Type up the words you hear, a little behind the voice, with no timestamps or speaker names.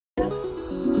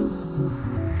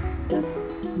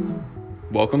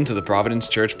Welcome to the Providence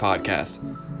Church podcast.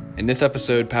 In this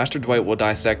episode, Pastor Dwight will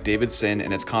dissect David's sin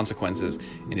and its consequences,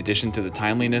 in addition to the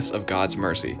timeliness of God's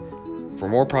mercy. For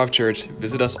more ProvChurch,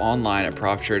 visit us online at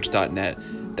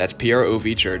provchurch.net. That's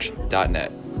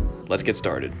provchurch.net. Let's get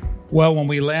started. Well, when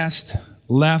we last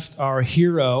left our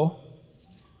hero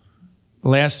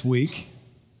last week,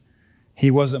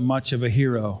 he wasn't much of a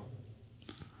hero.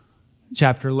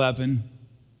 Chapter 11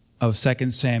 of 2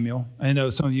 Samuel. I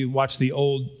know some of you watch the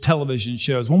old television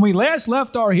shows. When we last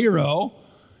left our hero,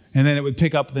 and then it would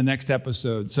pick up the next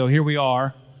episode. So here we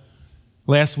are.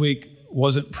 Last week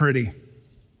wasn't pretty.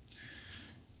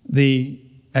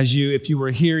 If you were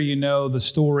here, you know the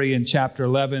story in chapter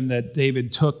 11 that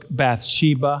David took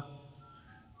Bathsheba,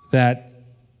 that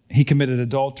he committed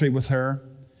adultery with her.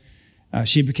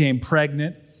 She became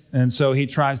pregnant, and so he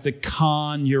tries to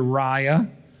con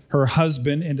Uriah, her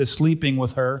husband, into sleeping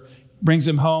with her, brings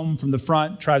him home from the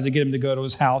front, tries to get him to go to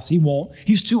his house. He won't.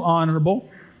 He's too honorable.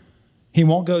 He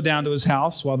won't go down to his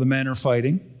house while the men are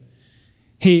fighting.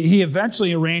 He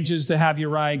eventually arranges to have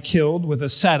Uriah killed with a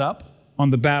setup on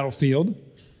the battlefield.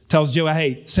 Tells Joab,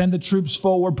 hey, send the troops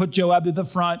forward, put Joab to the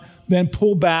front, then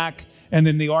pull back, and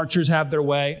then the archers have their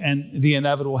way, and the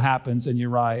inevitable happens, and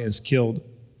Uriah is killed.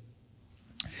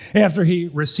 After he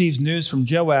receives news from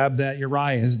Joab that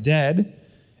Uriah is dead,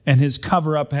 and his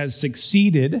cover-up has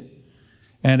succeeded,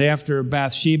 and after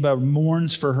Bathsheba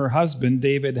mourns for her husband,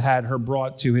 David had her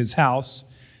brought to his house,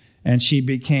 and she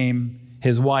became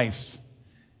his wife,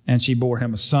 and she bore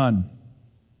him a son.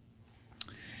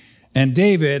 And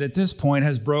David, at this point,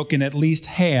 has broken at least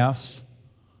half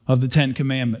of the 10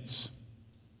 Commandments.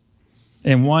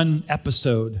 In one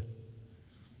episode,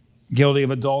 guilty of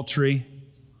adultery,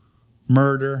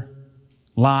 murder,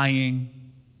 lying,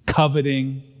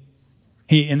 coveting.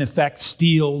 He, in effect,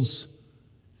 steals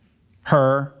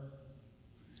her.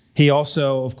 He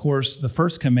also, of course, the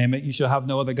first commandment, you shall have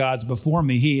no other gods before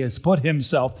me. He has put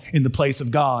himself in the place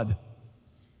of God.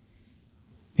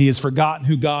 He has forgotten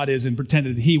who God is and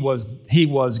pretended he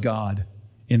was God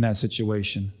in that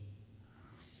situation.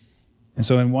 And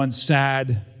so in one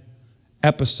sad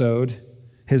episode,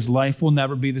 his life will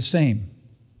never be the same.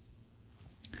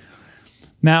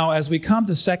 Now, as we come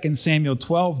to 2 Samuel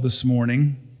 12 this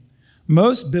morning,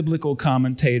 most biblical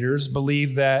commentators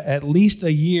believe that at least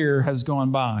a year has gone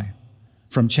by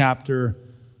from chapter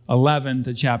 11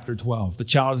 to chapter 12. The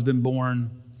child has been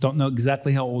born. Don't know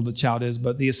exactly how old the child is,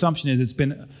 but the assumption is it's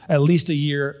been at least a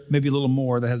year, maybe a little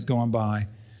more, that has gone by.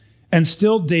 And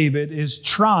still David is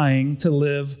trying to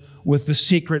live with the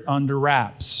secret under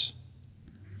wraps.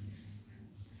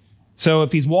 So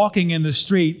if he's walking in the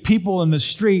street, people in the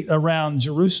street around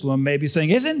Jerusalem may be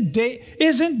saying, Isn't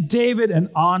David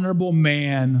an honorable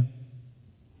man?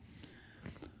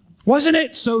 Wasn't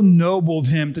it so noble of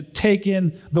him to take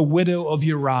in the widow of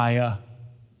Uriah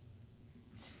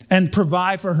and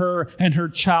provide for her and her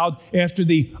child after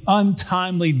the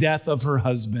untimely death of her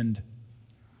husband?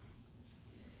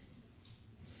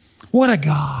 What a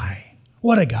guy.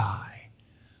 What a guy.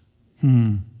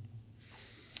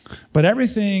 But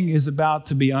everything is about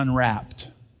to be unwrapped.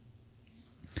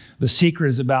 The secret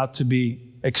is about to be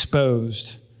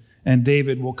exposed, and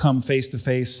David will come face to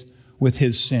face with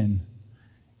his sin.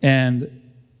 And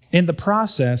in the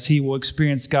process, he will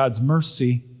experience God's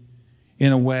mercy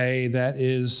in a way that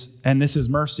is, and this is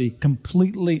mercy,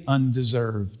 completely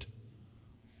undeserved.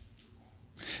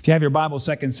 If you have your Bible,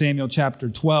 2 Samuel chapter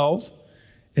 12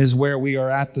 is where we are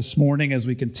at this morning as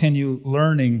we continue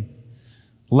learning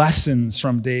lessons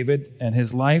from David and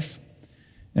his life.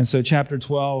 And so chapter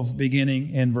 12, beginning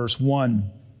in verse 1.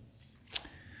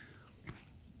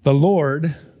 The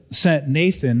Lord sent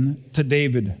Nathan to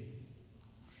David.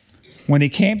 When he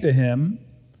came to him,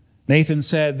 Nathan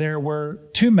said, there were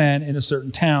 2 men in a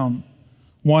certain town,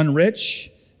 one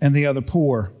rich and the other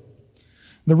poor.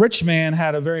 The rich man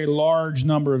had a very large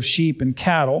number of sheep and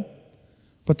cattle,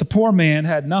 but the poor man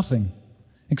had nothing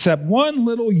except one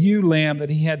little ewe lamb that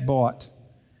he had bought.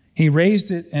 He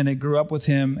raised it, and it grew up with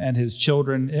him and his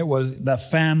children. It was the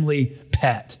family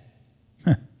pet.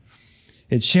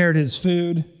 It shared his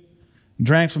food,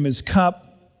 drank from his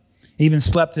cup, even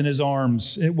slept in his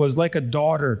arms. It was like a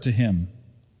daughter to him.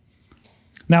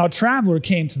 Now a traveler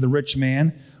came to the rich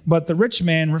man, but the rich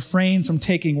man refrained from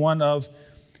taking one of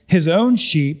his own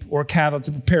sheep or cattle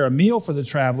to prepare a meal for the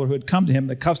traveler who had come to him.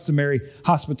 The customary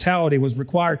hospitality was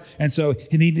required, and so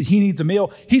he needs a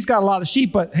meal. He's got a lot of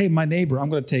sheep, but hey, my neighbor, I'm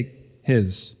going to take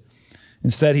his.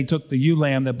 Instead, he took the ewe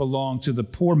lamb that belonged to the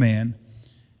poor man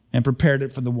and prepared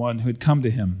it for the one who had come to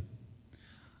him.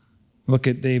 Look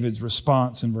at David's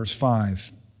response in verse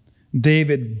 5.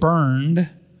 David burned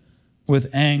with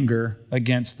anger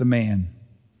against the man.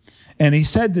 And he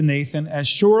said to Nathan, as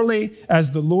surely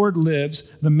as the Lord lives,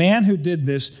 the man who did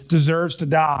this deserves to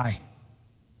die.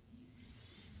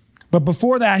 But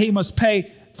before that, he must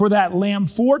pay for that lamb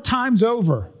 4 times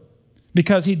over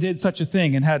because he did such a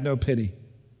thing and had no pity.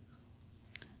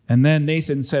 And then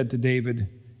Nathan said to David,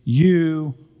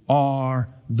 you are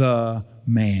the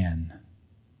man.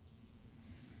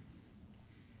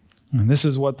 And this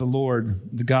is what the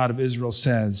Lord, the God of Israel,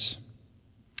 says.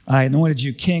 I anointed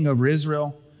you king over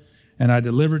Israel, and I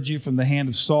delivered you from the hand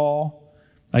of Saul.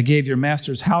 I gave your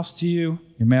master's house to you,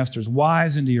 your master's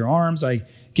wives into your arms. I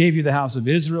gave you the house of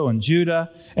Israel and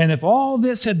Judah. And if all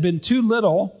this had been too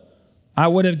little, I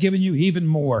would have given you even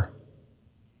more.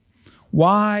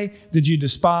 Why did you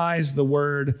despise the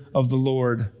word of the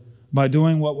Lord by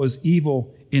doing what was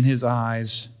evil in his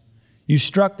eyes? You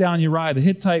struck down Uriah the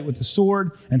Hittite with the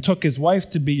sword and took his wife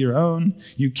to be your own.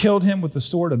 You killed him with the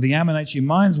sword of the Ammonites. You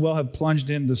might as well have plunged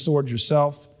in the sword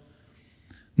yourself.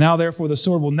 Now, therefore, the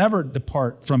sword will never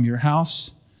depart from your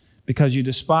house because you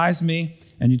despised me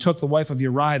and you took the wife of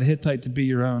Uriah the Hittite to be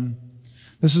your own.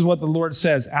 This is what the Lord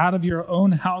says. Out of your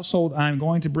own household, I am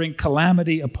going to bring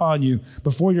calamity upon you.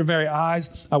 Before your very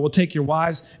eyes, I will take your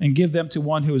wives and give them to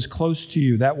one who is close to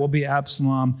you. That will be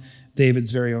Absalom,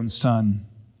 David's very own son.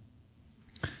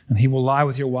 And he will lie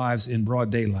with your wives in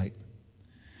broad daylight.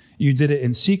 You did it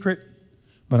in secret,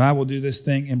 but I will do this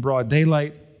thing in broad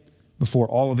daylight before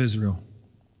all of Israel.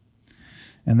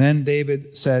 And then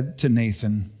David said to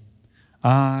Nathan,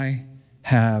 I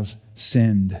have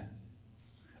sinned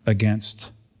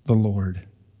against the Lord.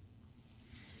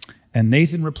 And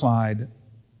Nathan replied,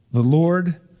 the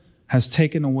Lord has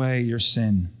taken away your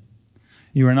sin.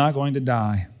 You are not going to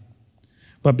die.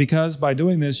 But because by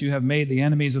doing this you have made the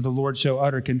enemies of the Lord show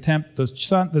utter contempt, the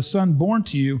son born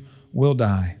to you will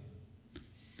die.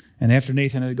 And after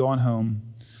Nathan had gone home,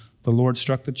 the Lord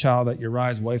struck the child that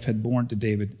Uriah's wife had borne to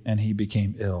David, and he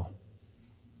became ill.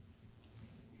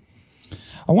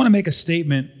 I want to make a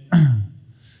statement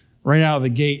right out of the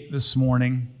gate this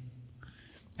morning.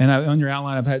 And on your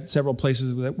outline, I've had several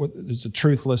places where there's a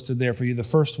truth listed there for you. The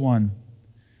first one,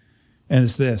 and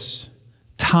it's this: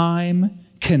 time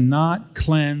cannot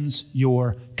cleanse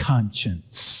your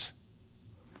conscience.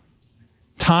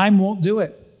 Time won't do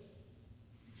it.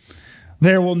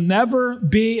 There will never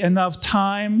be enough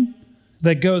time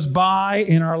that goes by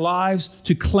in our lives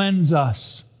to cleanse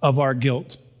us of our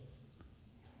guilt.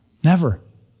 Never.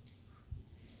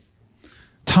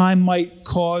 Time might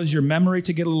cause your memory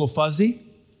to get a little fuzzy.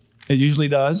 It usually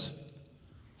does.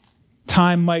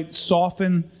 Time might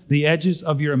soften the edges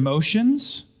of your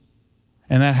emotions,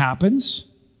 and that happens.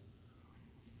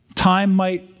 Time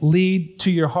might lead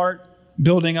to your heart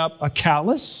building up a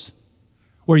callus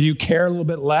where you care a little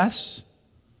bit less,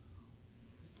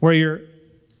 where your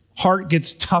heart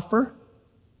gets tougher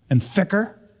and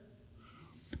thicker,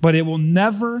 but it will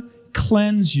never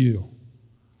cleanse you.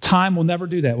 Time will never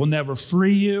do that. Will never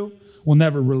free you, will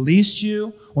never release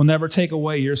you, will never take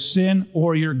away your sin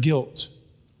or your guilt.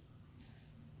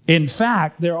 In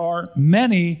fact, there are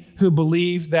many who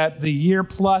believe that the year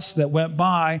plus that went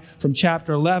by from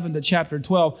chapter 11 to chapter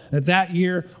 12, that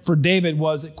year for David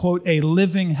was, quote, a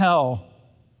living hell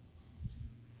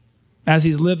as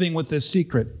he's living with this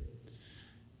secret.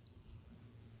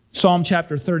 Psalm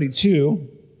chapter 32,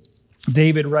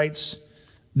 David writes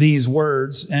these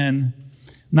words, and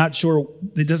not sure,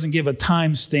 it doesn't give a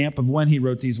time stamp of when he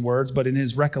wrote these words, but in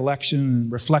his recollection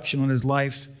and reflection on his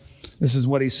life, this is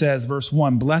what he says, verse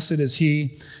 1, blessed is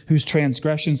he whose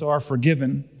transgressions are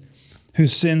forgiven,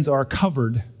 whose sins are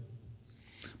covered.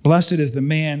 Blessed is the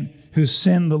man whose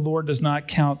sin the Lord does not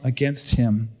count against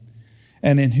him,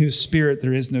 and in whose spirit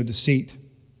there is no deceit.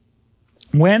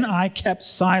 When I kept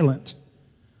silent,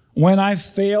 when I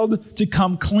failed to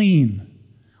come clean,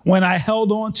 when I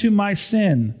held on to my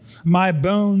sin, my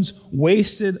bones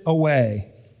wasted away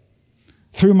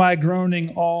through my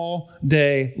groaning all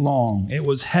day long. It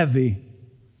was heavy.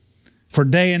 For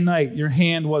day and night your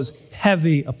hand was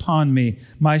heavy upon me.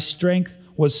 My strength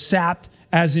was sapped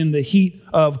as in the heat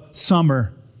of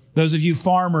summer. Those of you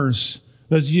farmers,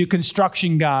 those of you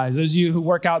construction guys, those of you who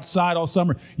work outside all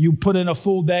summer, you put in a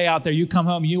full day out there, you come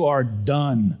home, you are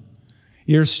done.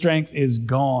 Your strength is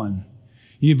gone.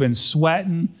 You've been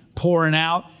sweating, pouring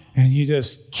out, and you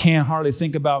just can't hardly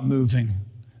think about moving.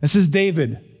 This is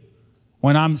David.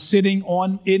 When I'm sitting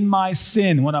in my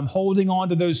sin, when I'm holding on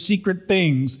to those secret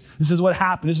things, this is what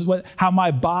happened. This is how my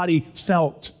body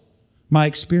felt, my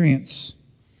experience.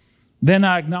 Then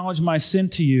I acknowledged my sin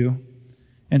to you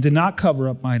and did not cover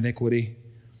up my iniquity.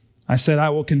 I said,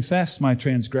 I will confess my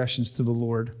transgressions to the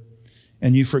Lord,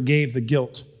 and you forgave the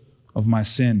guilt of my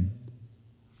sin.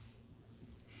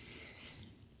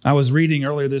 I was reading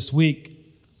earlier this week,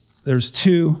 there's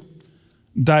two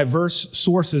diverse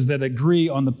sources that agree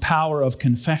on the power of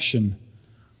confession.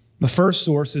 The first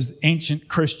source is ancient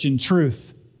Christian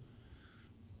truth.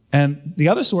 And the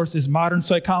other source is modern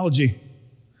psychology.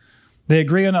 They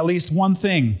agree on at least one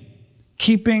thing.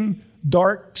 Keeping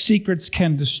dark secrets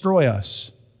can destroy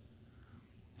us,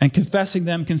 and confessing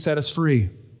them can set us free.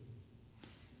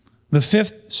 The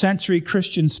 5th century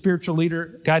Christian spiritual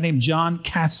leader, a guy named John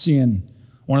Cassian,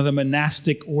 one of the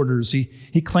monastic orders,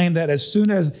 he claimed that as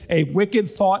soon as a wicked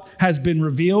thought has been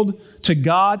revealed to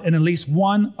God and at least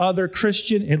one other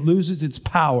Christian, it loses its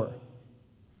power.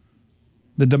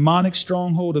 The demonic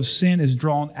stronghold of sin is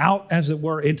drawn out, as it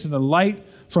were, into the light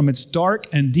from its dark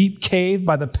and deep cave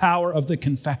by the power of the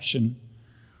confession.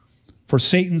 For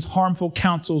Satan's harmful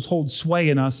counsels hold sway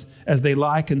in us as they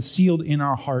lie concealed in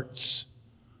our hearts.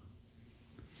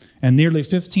 And nearly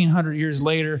 1,500 years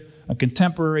later, a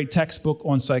contemporary textbook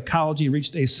on psychology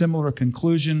reached a similar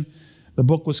conclusion. The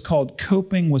book was called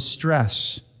Coping with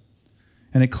Stress.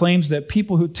 And it claims that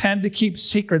people who tend to keep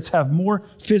secrets have more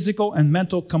physical and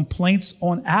mental complaints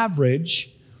on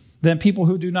average than people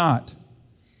who do not,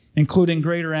 including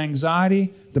greater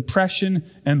anxiety, depression,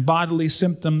 and bodily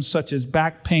symptoms such as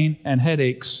back pain and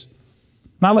headaches.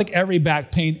 Not like every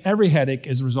back pain, every headache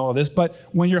is a result of this, but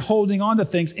when you're holding on to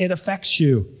things, it affects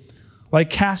you. Like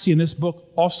Cassian, this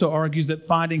book also argues that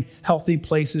finding healthy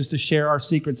places to share our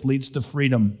secrets leads to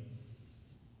freedom.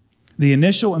 The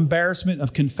initial embarrassment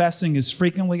of confessing is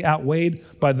frequently outweighed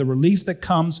by the relief that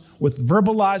comes with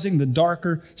verbalizing the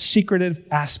darker, secretive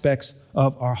aspects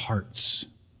of our hearts.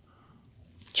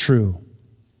 True.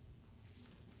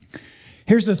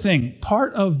 Here's the thing.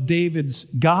 Part of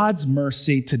God's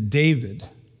mercy to David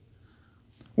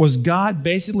was God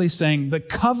basically saying, the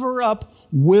cover-up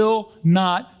will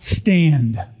not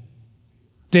stand.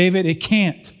 David, it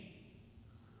can't.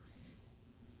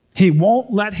 He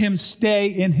won't let him stay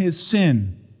in his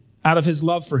sin out of his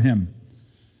love for him.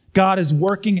 God is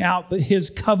working out his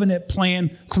covenant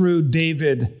plan through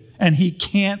David, and he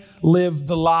can't live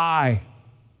the lie.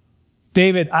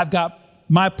 David, I've got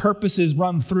my purposes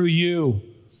run through you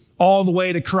all the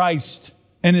way to Christ.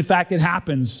 And in fact, it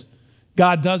happens.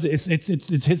 God does it.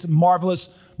 It's his marvelous,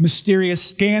 mysterious,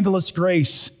 scandalous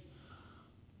grace.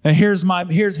 And here's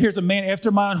a man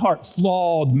after my own heart,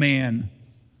 flawed man,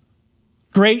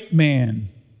 great man,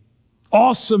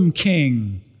 awesome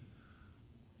king,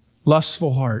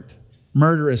 lustful heart,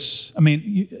 murderous. I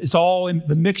mean, it's all in,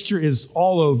 the mixture is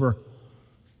all over.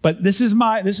 But this is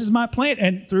my plan.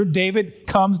 And through David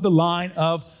comes the line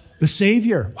of the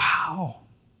Savior. Wow.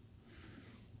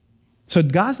 So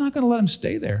God's not going to let him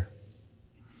stay there.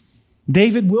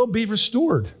 David will be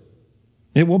restored.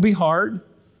 It will be hard.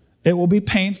 It will be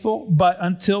painful. But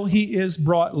until he is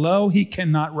brought low, he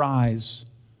cannot rise.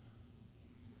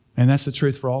 And that's the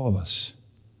truth for all of us.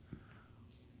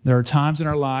 There are times in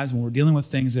our lives when we're dealing with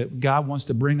things that God wants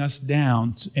to bring us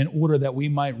down in order that we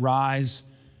might rise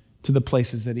to the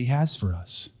places that he has for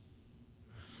us.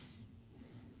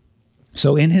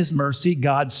 So in his mercy,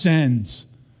 God sends.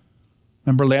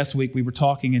 Remember last week we were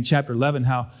talking in chapter 11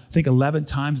 how I think 11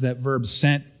 times that verb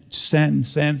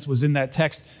sends was in that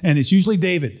text. And it's usually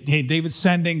David. Hey, David's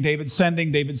sending, David.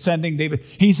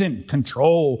 He's in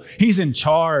control. He's in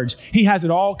charge. He has it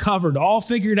all covered, all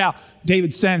figured out.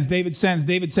 David sends.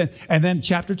 And then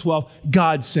chapter 12,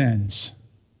 God sends.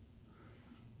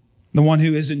 The one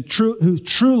who's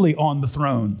truly on the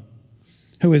throne,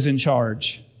 who is in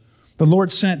charge. The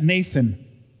Lord sent Nathan,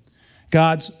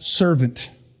 God's servant,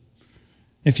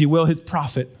 if you will, his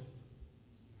prophet.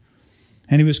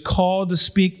 And he was called to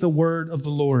speak the word of the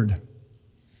Lord.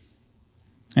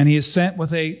 And he is sent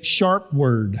with a sharp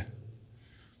word,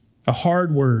 a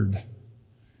hard word,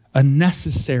 a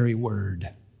necessary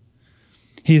word.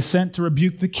 He is sent to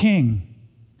rebuke the king.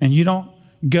 And you don't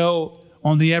go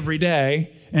on the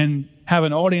everyday and have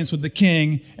an audience with the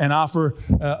king and offer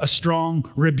a strong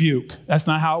rebuke. That's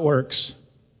not how it works.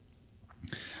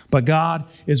 But God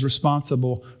is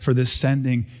responsible for this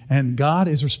sending, and God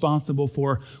is responsible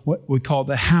for what we call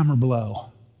the hammer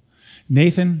blow.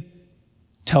 Nathan,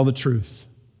 tell the truth.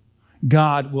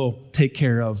 God will take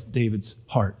care of David's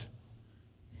heart.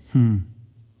 And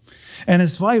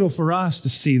it's vital for us to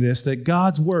see this, that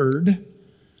God's word,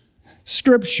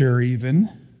 Scripture even,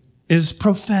 is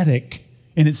prophetic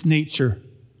in its nature.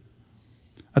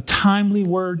 A timely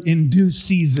word in due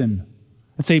season.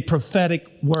 It's a prophetic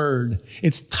word.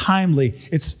 It's timely.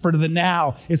 It's for the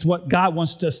now. It's what God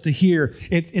wants us to hear.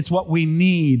 It's what we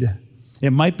need.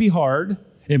 It might be hard.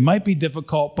 It might be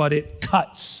difficult, but it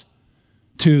cuts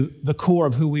to the core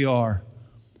of who we are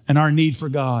and our need for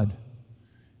God.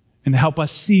 and to help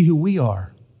us see who we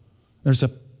are. There's a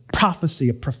prophecy,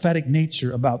 a prophetic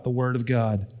nature about the Word of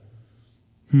God.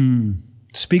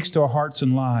 Speaks to our hearts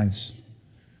and lives.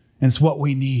 And it's what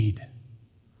we need.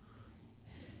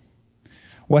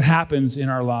 What happens in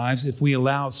our lives if we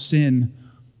allow sin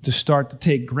to start to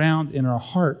take ground in our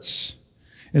hearts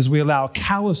is we allow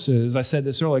calluses, I said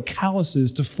this earlier,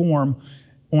 calluses to form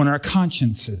on our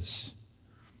consciences.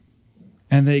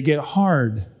 And they get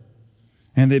hard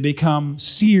and they become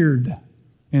seared,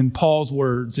 in Paul's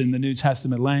words in the New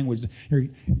Testament language. Your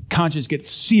conscience gets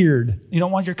seared. You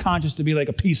don't want your conscience to be like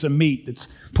a piece of meat that's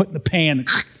put in the pan,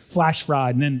 flash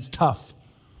fried, and then it's tough.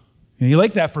 You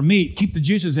like that for meat, keep the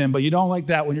juices in, but you don't like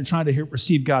that when you're trying to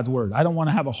receive God's word. I don't want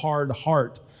to have a hard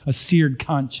heart, a seared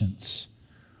conscience.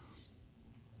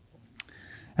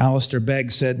 Alistair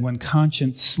Begg said, when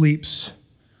conscience sleeps,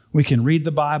 we can read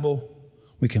the Bible,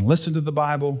 we can listen to the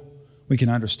Bible, we can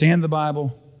understand the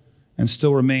Bible, and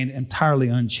still remain entirely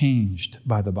unchanged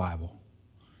by the Bible.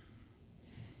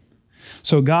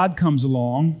 So God comes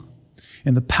along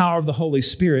in the power of the Holy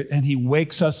Spirit, and he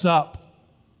wakes us up.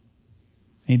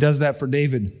 He does that for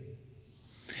David.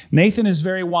 Nathan is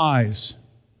very wise.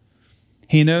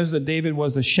 He knows that David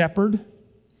was a shepherd,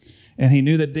 and he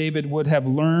knew that David would have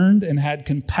learned and had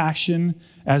compassion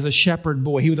as a shepherd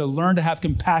boy. He would have learned to have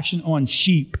compassion on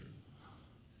sheep.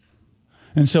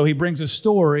 And so he brings a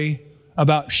story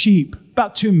about sheep,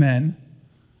 about two men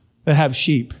that have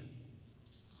sheep.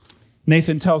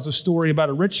 Nathan tells a story about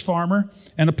a rich farmer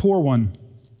and a poor one.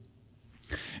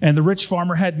 And the rich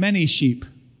farmer had many sheep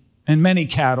and many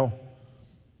cattle,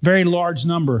 very large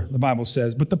number, the Bible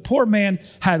says. But the poor man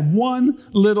had one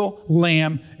little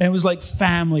lamb, and it was like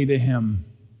family to him.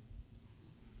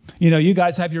 You know, you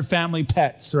guys have your family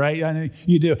pets, right? I know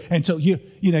you do. And so here,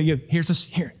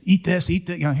 eat this,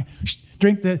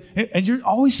 drink that, and you're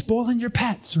always spoiling your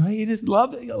pets, right? You just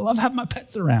love having my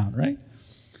pets around, right?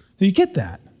 So you get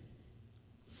that.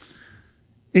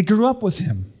 It grew up with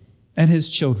him and his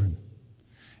children.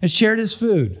 It shared his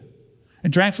food. It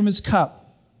drank from his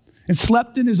cup. It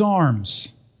slept in his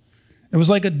arms. It was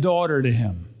like a daughter to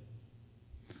him.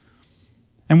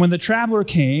 And when the traveler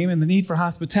came and the need for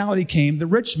hospitality came, the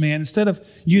rich man, instead of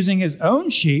using his own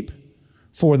sheep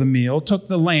for the meal, took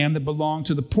the lamb that belonged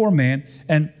to the poor man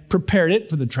and prepared it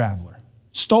for the traveler,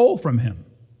 stole from him,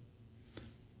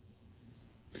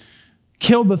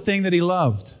 killed the thing that he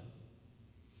loved.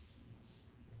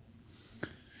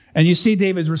 And you see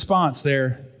David's response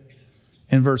there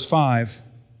in verse 5.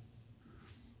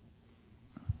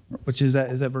 Which is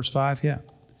that? Is that verse 5? Yeah.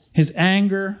 His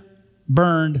anger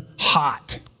burned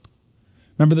hot.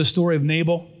 Remember the story of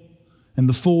Nabal and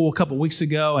the fool a couple weeks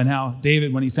ago, and how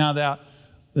David, when he found out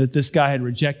that this guy had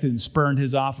rejected and spurned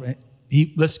his offer,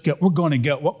 let's go. We're going to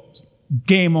go. Well,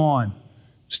 game on.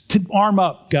 Arm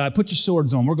up, God. Put your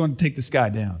swords on. We're going to take this guy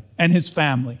down. And his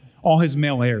family, all his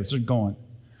male heirs are gone.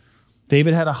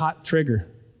 David had a hot trigger.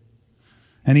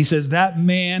 And he says, that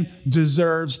man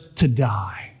deserves to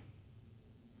die.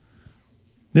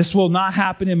 This will not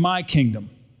happen in my kingdom.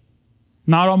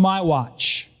 Not on my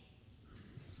watch.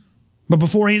 But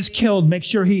before he is killed, make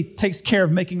sure he takes care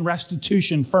of making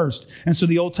restitution first. And so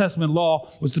the Old Testament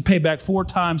law was to pay back 4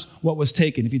 times what was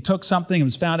taken. If you took something and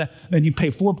was found out, then you pay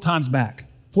 4 times back,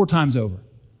 4 times over.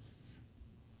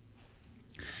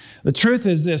 The truth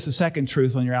is this, the second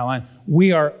truth on your outline.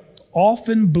 We are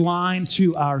often blind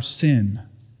to our sin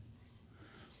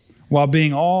while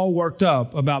being all worked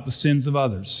up about the sins of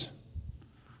others.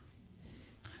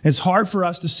 It's hard for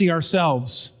us to see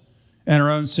ourselves and our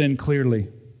own sin clearly.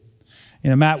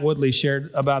 Matt Woodley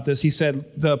shared about this. He said,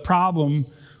 the problem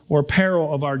or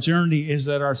peril of our journey is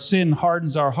that our sin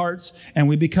hardens our hearts and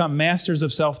we become masters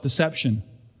of self-deception.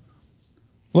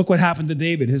 Look what happened to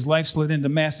David. His life slid into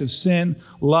massive sin,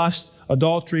 lust,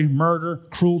 adultery, murder,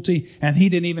 cruelty, and he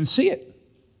didn't even see it.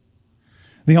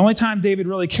 The only time David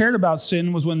really cared about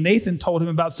sin was when Nathan told him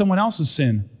about someone else's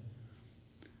sin.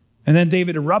 And then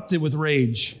David erupted with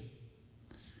rage.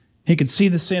 He could see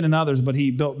the sin in others, but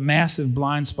he built massive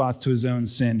blind spots to his own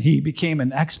sin. He became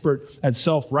an expert at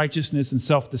self-righteousness and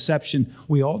self-deception.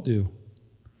 We all do.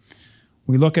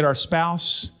 We look at our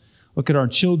spouse, look at our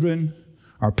children,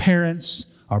 our parents,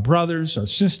 our brothers, our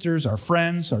sisters, our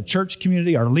friends, our church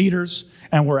community, our leaders,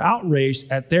 and we're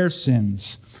outraged at their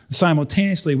sins.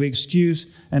 Simultaneously, we excuse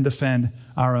and defend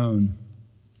our own.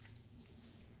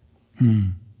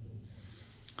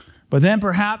 But then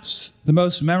perhaps the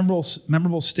most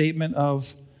memorable statement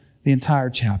of the entire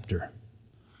chapter,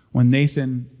 when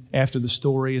Nathan, after the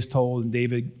story is told, and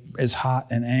David is hot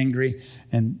and angry,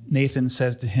 and Nathan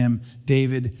says to him,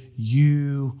 David,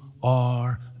 you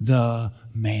are the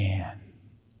man.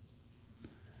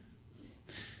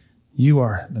 You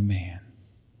are the man.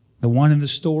 The one in the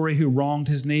story who wronged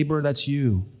his neighbor, that's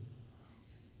you.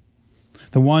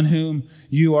 The one whom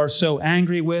you are so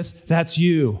angry with, that's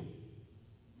you.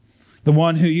 The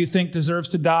one who you think deserves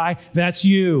to die, that's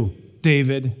you,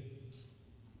 David.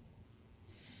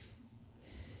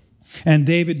 And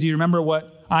David, do you remember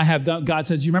what I have done? God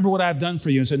says, do you remember what I have done for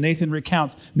you? And so Nathan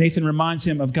reminds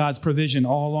him of God's provision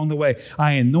all along the way.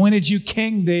 I anointed you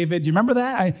king, David. Do you remember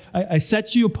that? I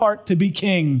set you apart to be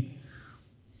king.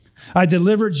 I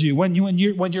delivered you when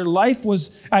your life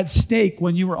was at stake,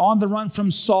 when you were on the run from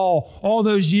Saul, all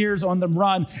those years on the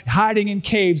run, hiding in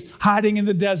caves, hiding in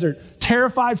the desert,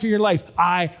 terrified for your life.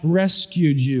 I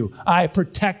rescued you. I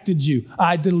protected you.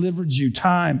 I delivered you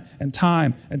time and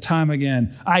time and time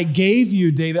again. I gave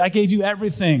you, David, I gave you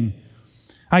everything.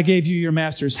 I gave you your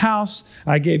master's house.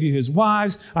 I gave you his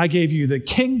wives. I gave you the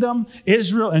kingdom,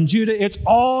 Israel and Judah. It's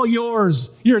all yours.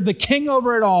 You're the king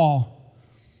over it all.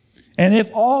 And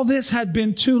if all this had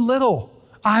been too little,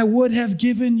 I would have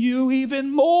given you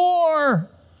even more.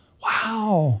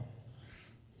 Wow.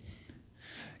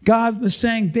 God was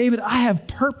saying, David, I have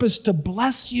purpose to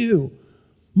bless you.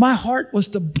 My heart was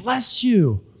to bless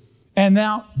you. And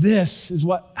now this is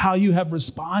how you have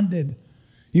responded.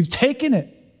 You've taken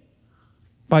it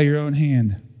by your own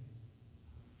hand.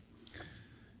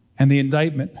 And the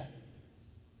indictment,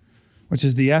 which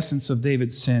is the essence of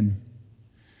David's sin,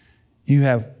 you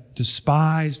have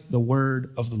despised the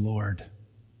word of the Lord.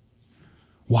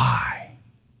 Why?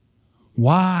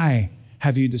 Why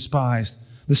have you despised?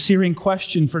 The searing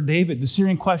question for David, the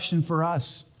searing question for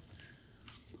us.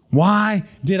 Why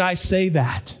did I say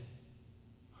that?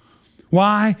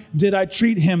 Why did I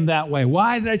treat him that way?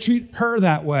 Why did I treat her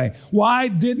that way? Why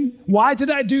did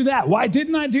I do that? Why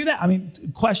didn't I do that? I mean,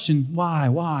 question,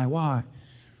 why?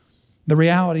 The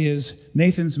reality is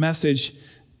Nathan's message,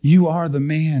 you are the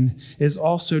man, is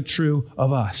also true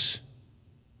of us.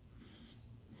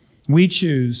 We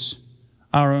choose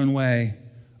our own way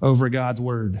over God's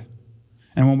word.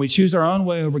 And when we choose our own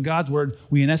way over God's word,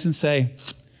 we in essence say,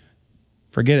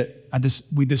 forget it.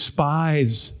 We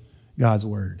despise God's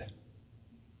word.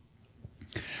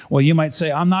 Well, you might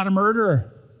say, I'm not a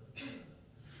murderer.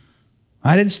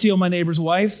 I didn't steal my neighbor's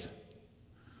wife.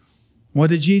 What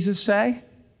did Jesus say?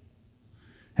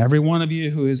 Every one of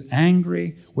you who is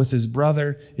angry with his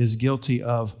brother is guilty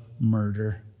of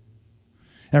murder.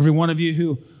 Every one of you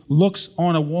who looks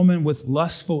on a woman with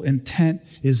lustful intent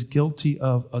is guilty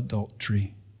of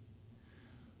adultery.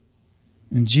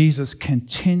 And Jesus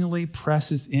continually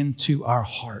presses into our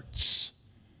hearts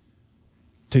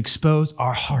to expose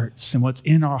our hearts and what's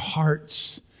in our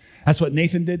hearts. That's what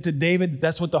Nathan did to David.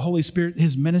 That's what the Holy Spirit,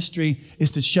 his ministry,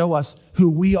 is to show us who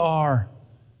we are.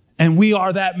 And we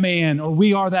are that man or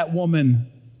we are that woman.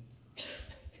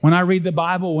 When I read the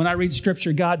Bible, when I read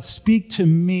Scripture, God, speak to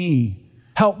me.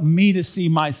 Help me to see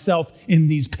myself in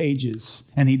these pages.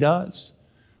 And he does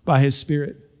by his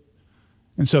Spirit.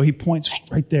 And so he points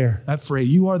right there, that phrase,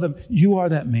 you are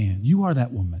that man, you are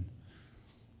that woman.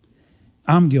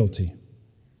 I'm guilty.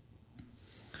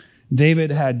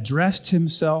 David had dressed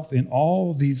himself in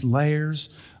all these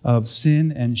layers of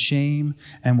sin and shame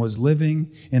and was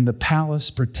living in the palace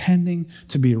pretending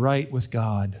to be right with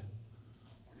God.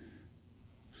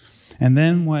 And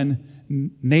then when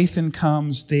Nathan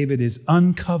comes, David is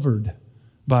uncovered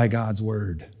by God's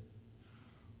word.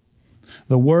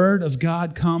 The word of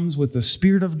God comes with the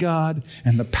Spirit of God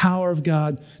and the power of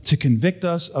God to convict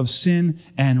us of sin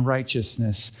and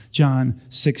righteousness. John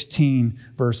 16,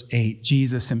 verse 8.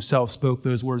 Jesus himself spoke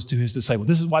those words to his disciples.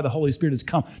 This is why the Holy Spirit has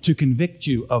come, to convict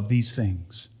you of these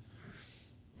things.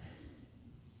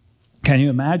 Can you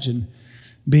imagine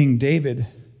being David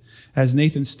as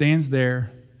Nathan stands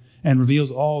there and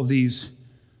reveals all these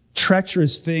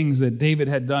treacherous things that David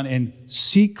had done in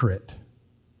secret?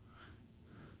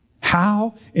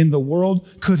 How in the world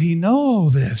could he know all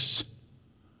this?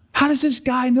 How does this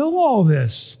guy know all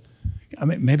this? I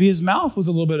mean, maybe his mouth was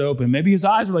a little bit open. Maybe his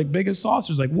eyes were like big as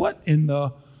saucers. Like, what in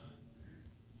the...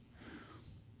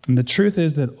 And the truth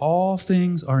is that all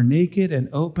things are naked and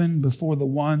open before the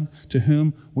one to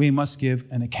whom we must give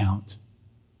an account.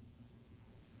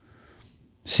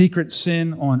 Secret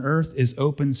sin on earth is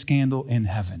open scandal in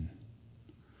heaven.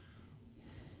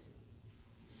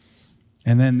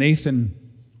 And then Nathan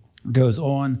goes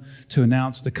on to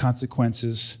announce the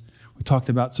consequences. We talked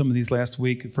about some of these last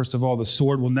week. First of all, the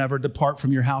sword will never depart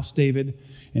from your house, David.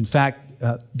 In fact,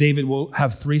 David will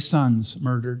have 3 sons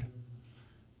murdered: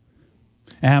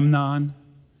 Amnon,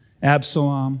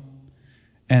 Absalom,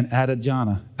 and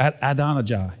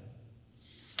Adonijah.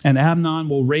 And Amnon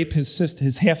will rape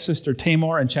his half-sister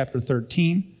Tamar in chapter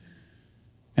 13.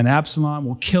 and Absalom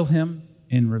will kill him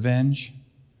in revenge.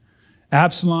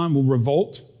 Absalom will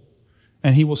revolt,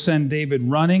 and he will send David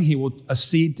running. He will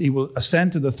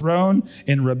ascend to the throne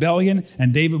in rebellion,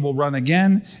 and David will run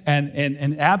again.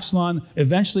 And Absalom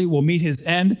eventually will meet his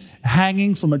end,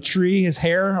 hanging from a tree, his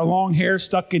hair, a long hair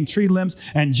stuck in tree limbs.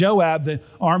 And Joab,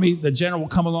 the general, will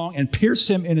come along and pierce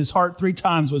him in his heart 3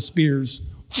 times with spears,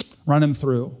 run him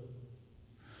through.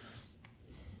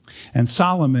 And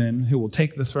Solomon, who will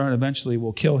take the throne eventually,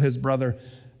 will kill his brother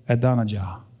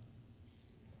Adonijah.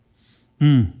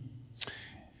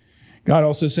 God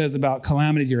also says about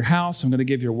calamity to your house, I'm going to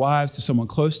give your wives to someone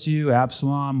close to you.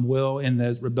 Absalom will, in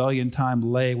the rebellion time,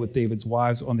 lay with David's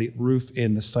wives on the roof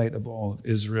in the sight of all of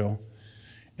Israel.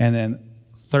 And then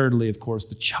thirdly, of course,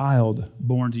 the child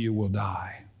born to you will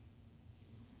die.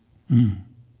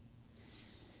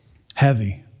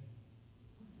 Heavy.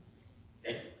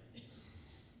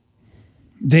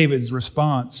 David's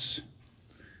response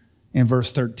in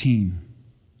verse 13,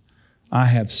 I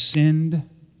have sinned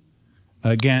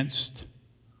against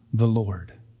the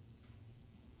Lord.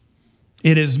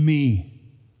 It is me.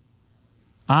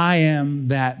 I am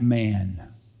that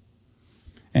man.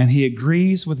 And he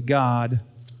agrees with God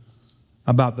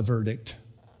about the verdict.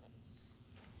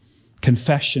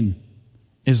 Confession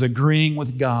is agreeing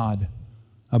with God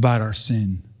about our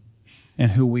sin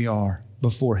and who we are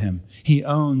before him. He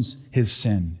owns his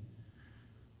sin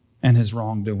and his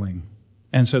wrongdoing.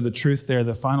 And so the truth there,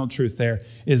 the final truth there,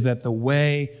 is that the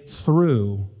way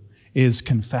through is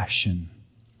confession.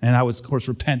 And of course,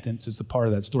 repentance is a part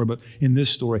of that story. But in this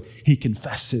story, he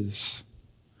confesses.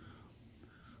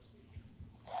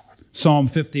 Psalm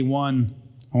 51,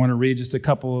 I want to read just a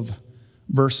couple of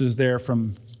verses there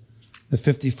from the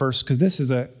 51st, because this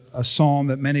is a psalm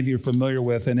that many of you are familiar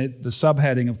with. And the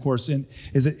subheading, of course,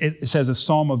 it says a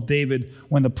psalm of David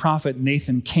when the prophet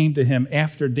Nathan came to him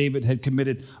after David had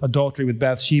committed adultery with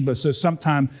Bathsheba. So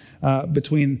sometime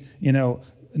between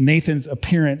Nathan's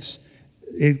appearance,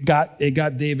 it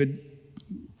got David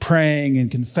praying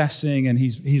and confessing, and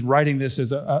he's writing this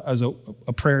as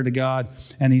a prayer to God.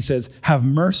 And he says, have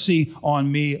mercy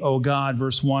on me, O God,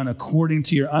 verse 1, according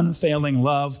to your unfailing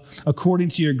love, according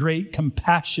to your great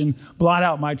compassion, blot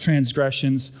out my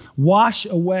transgressions, wash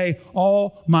away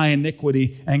all my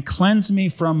iniquity, and cleanse me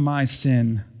from my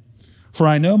sin. For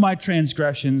I know my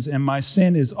transgressions, and my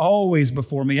sin is always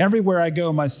before me. Everywhere I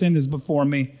go, my sin is before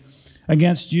me.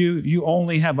 Against you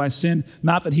only have I sinned.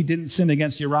 Not that he didn't sin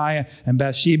against Uriah and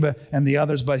Bathsheba and the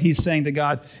others, but he's saying to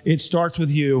God, it starts with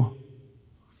you.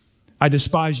 I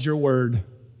despised your word.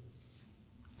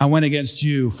 I went against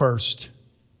you first.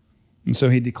 And so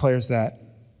he declares that.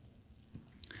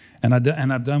 And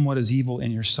I've done what is evil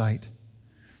in your sight,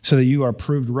 so that you are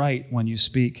proved right when you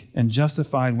speak and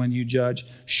justified when you judge.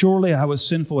 Surely I was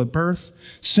sinful at birth,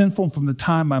 sinful from the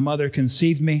time my mother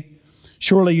conceived me.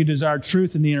 Surely you desire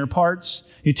truth in the inner parts.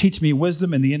 You teach me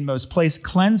wisdom in the inmost place.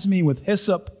 Cleanse me with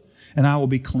hyssop, and I will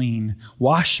be clean.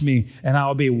 Wash me, and I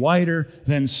will be whiter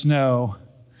than snow.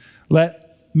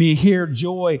 Let me hear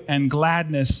joy and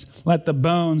gladness. Let the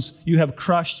bones you have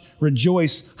crushed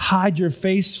rejoice. Hide your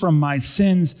face from my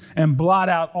sins and blot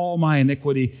out all my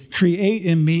iniquity. Create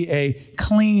in me a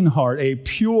clean heart, a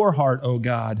pure heart, O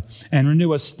God, and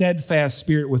renew a steadfast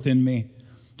spirit within me.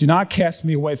 Do not cast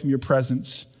me away from your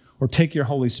presence, or take your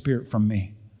Holy Spirit from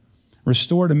me.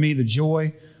 Restore to me the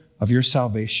joy of your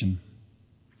salvation,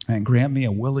 and grant me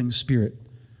a willing spirit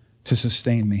to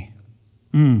sustain me.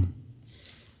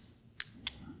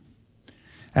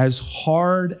 As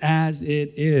hard as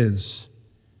it is,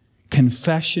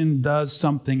 confession does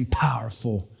something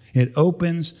powerful. It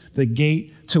opens the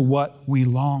gate to what we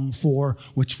long for,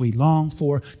 which we long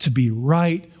for to be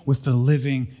right with the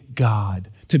living God,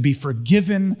 to be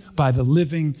forgiven by the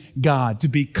living God, to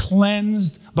be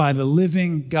cleansed by the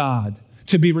living God,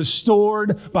 to be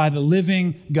restored by the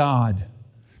living God.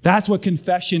 That's what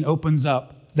confession opens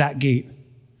up, that gate.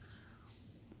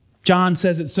 John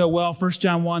says it so well, 1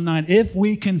 John 1:9, if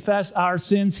we confess our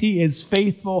sins, he is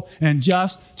faithful and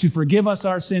just to forgive us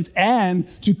our sins and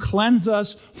to cleanse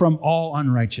us from all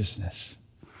unrighteousness.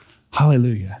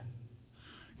 Hallelujah.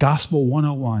 Gospel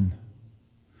 101.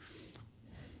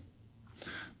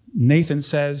 Nathan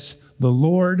says, the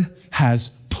Lord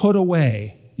has put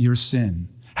away your sin,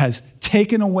 has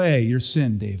taken away your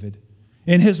sin, David,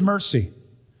 in his mercy.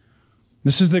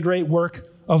 This is the great work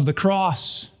of the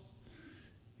cross.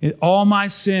 All my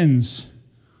sins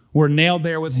were nailed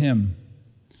there with him.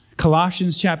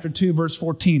 Colossians chapter 2, verse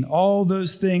 14, all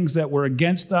those things that were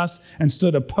against us and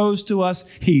stood opposed to us,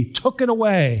 he took it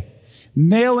away,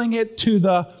 nailing it to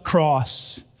the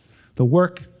cross. The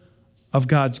work of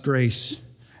God's grace.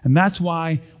 And that's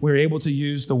why we're able to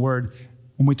use the word,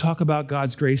 when we talk about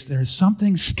God's grace, there's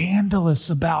something scandalous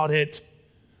about it.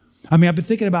 I mean, I've been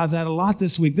thinking about that a lot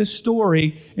this week. This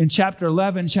story in chapter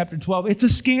 11, chapter 12, it's a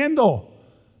scandal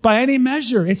by any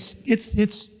measure.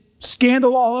 It's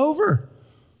scandal all over.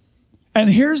 And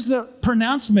here's the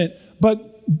pronouncement, but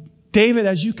David,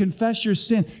 as you confess your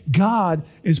sin, God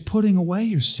is putting away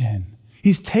your sin.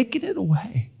 He's taking it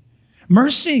away.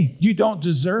 Mercy, you don't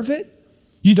deserve it.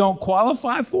 You don't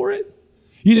qualify for it.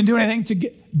 You didn't do anything to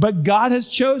get, but God has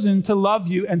chosen to love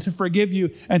you and to forgive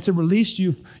you and to release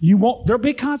you. There'll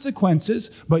be consequences,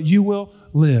 but you will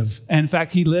live. And in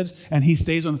fact, he lives and he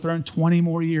stays on the throne 20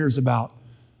 more years about.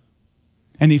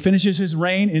 And he finishes his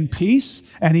reign in peace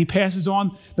and he passes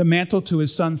on the mantle to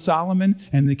his son Solomon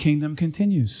and the kingdom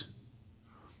continues.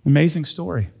 Amazing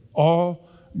story. All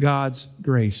God's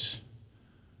grace.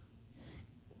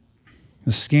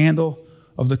 The scandal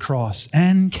of the cross.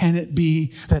 And can it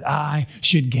be that I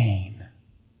should gain?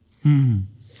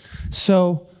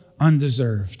 So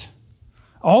undeserved.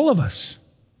 All of us.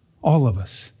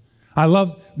 I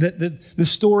love the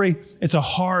story. It's a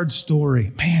hard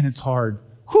story. Man, it's hard.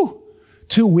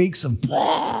 2 weeks of,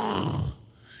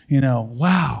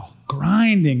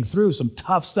 grinding through some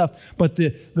tough stuff. But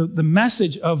the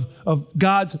message of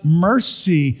God's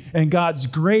mercy and God's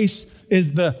grace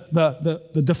is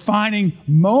the defining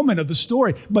moment of the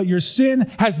story. But your sin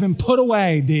has been put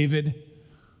away, David.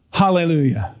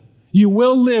 Hallelujah. You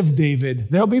will live, David.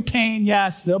 There'll be pain,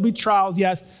 yes. There'll be trials,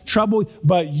 yes. Trouble,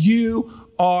 but you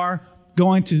are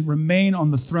going to remain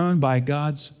on the throne by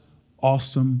God's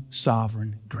awesome,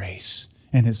 sovereign grace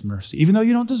and his mercy. Even though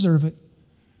you don't deserve it,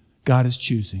 God is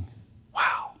choosing.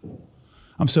 Wow.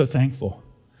 I'm so thankful.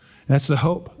 That's the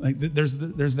hope. Like there's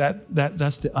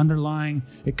that's the underlying,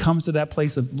 it comes to that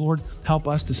place of, Lord, help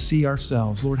us to see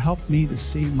ourselves. Lord, help me to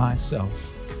see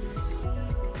myself.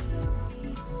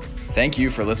 Thank you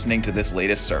for listening to this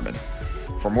latest sermon.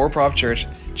 For more ProvChurch,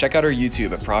 check out our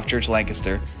YouTube at ProvChurch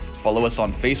Lancaster, follow us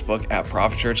on Facebook at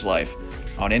ProvChurch Life,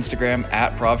 on Instagram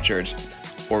at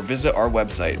ProvChurch, or visit our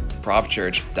website,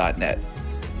 provchurch.net.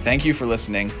 Thank you for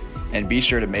listening, and be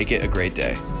sure to make it a great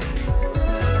day.